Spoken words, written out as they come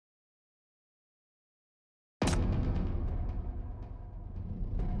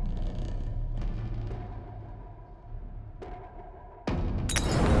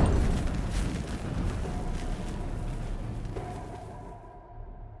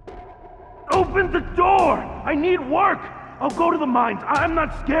Open the door! I need work! I'll go to the mines. I'm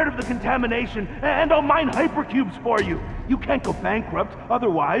not scared of the contamination, and I'll mine hypercubes for you. You can't go bankrupt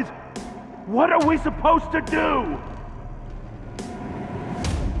otherwise. What are we supposed to do?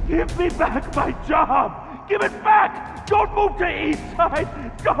 Give me back my job! Give it back! Don't move to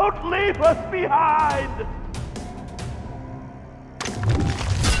Eastside! Don't leave us behind!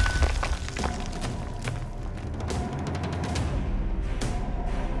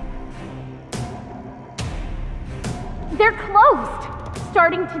 They're closed!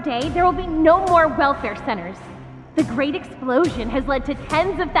 Starting today, there will be no more welfare centers. The Great Explosion has led to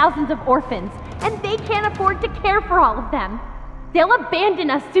tens of thousands of orphans, and they can't afford to care for all of them. They'll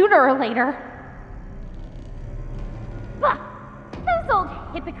abandon us sooner or later. Bah! Those old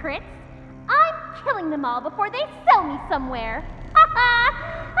hypocrites! I'm killing them all before they sell me somewhere! Ha ha!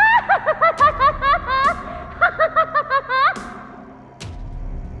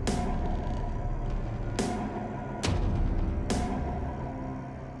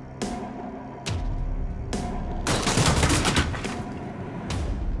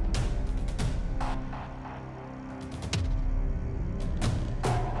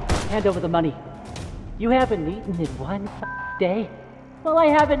 Hand over the money. You haven't eaten in 1 day? Well, I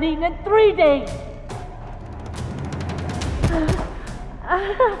haven't eaten in 3 days!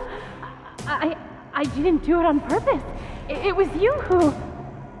 I didn't do it on purpose. It was you who...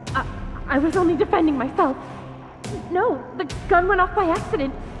 I was only defending myself. No, the gun went off by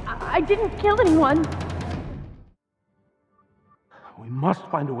accident. I didn't kill anyone. We must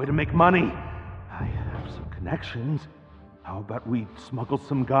find a way to make money. I have some connections. How about we smuggle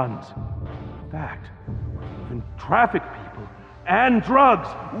some guns? In fact, even traffic people and drugs.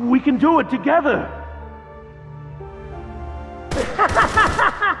 We can do it together.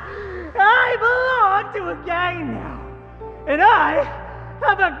 I belong to a gang now, and I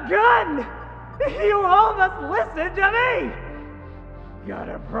have a gun. You all must listen to me. Got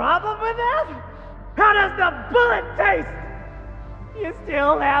a problem with that? How does the bullet taste? You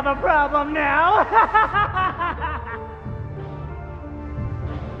still have a problem now?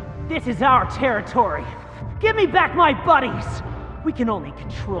 This is our territory. Give me back my buddies. We can only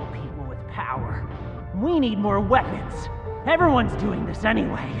control people with power. We need more weapons. Everyone's doing this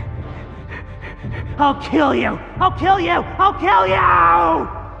anyway. I'll kill you! I'll kill you! I'll kill you!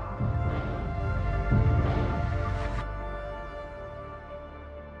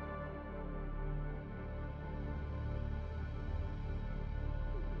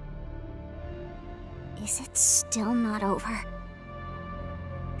 Is it still not over?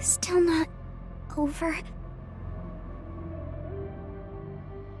 Still not over?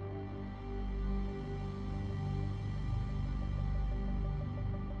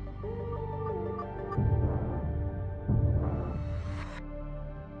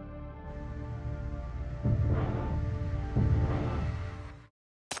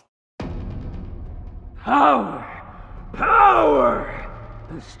 Power! Power!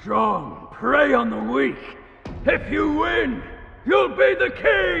 The strong prey on the weak. If you win, you'll be the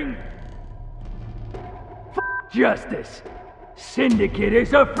king! F justice. Syndicate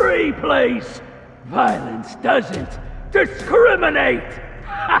is a free place. Violence doesn't discriminate.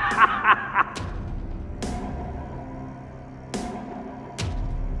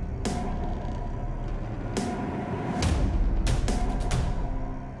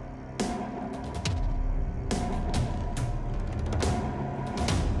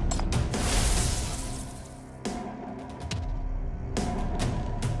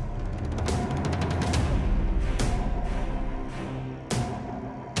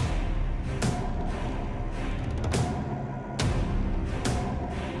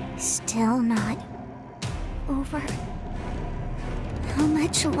 Still not over? How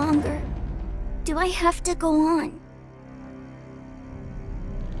much longer do I have to go on?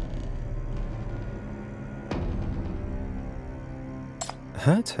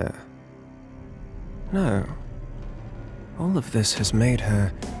 Hurt her? No. All of this has made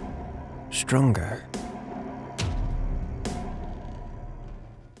her stronger.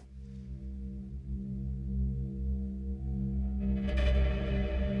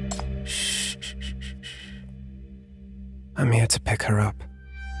 I'm here to pick her up.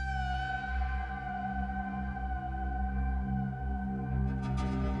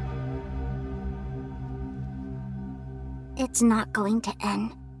 It's not going to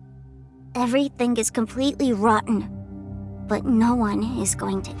end. Everything is completely rotten, but no one is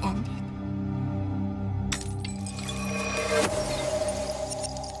going to end it.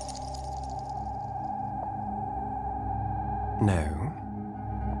 No.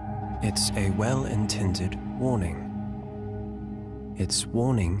 It's a well-intended warning. It's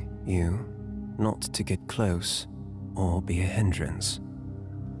warning you not to get close or be a hindrance.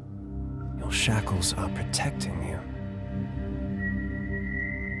 Your shackles are protecting you.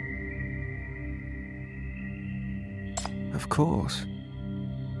 Of course.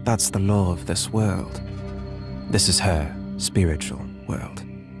 That's the law of this world. This is her spiritual world.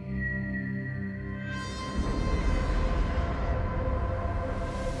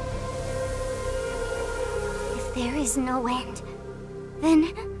 If there is no end,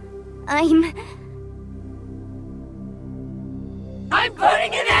 then I'm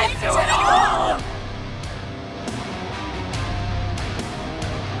putting an end to it all!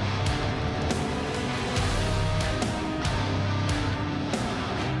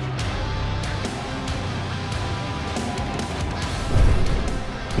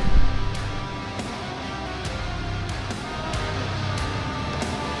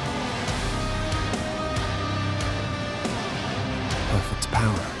 Perfect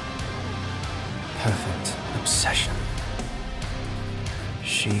power. Perfect obsession.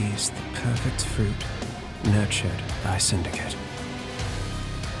 She's the perfect fruit, nurtured by Syndicate.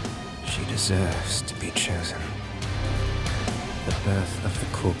 She deserves to be chosen. The birth of the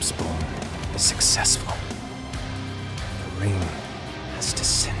Corpseborn is successful. The ring has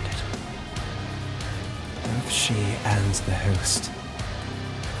descended. Both she and the host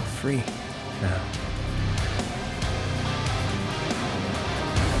are free now.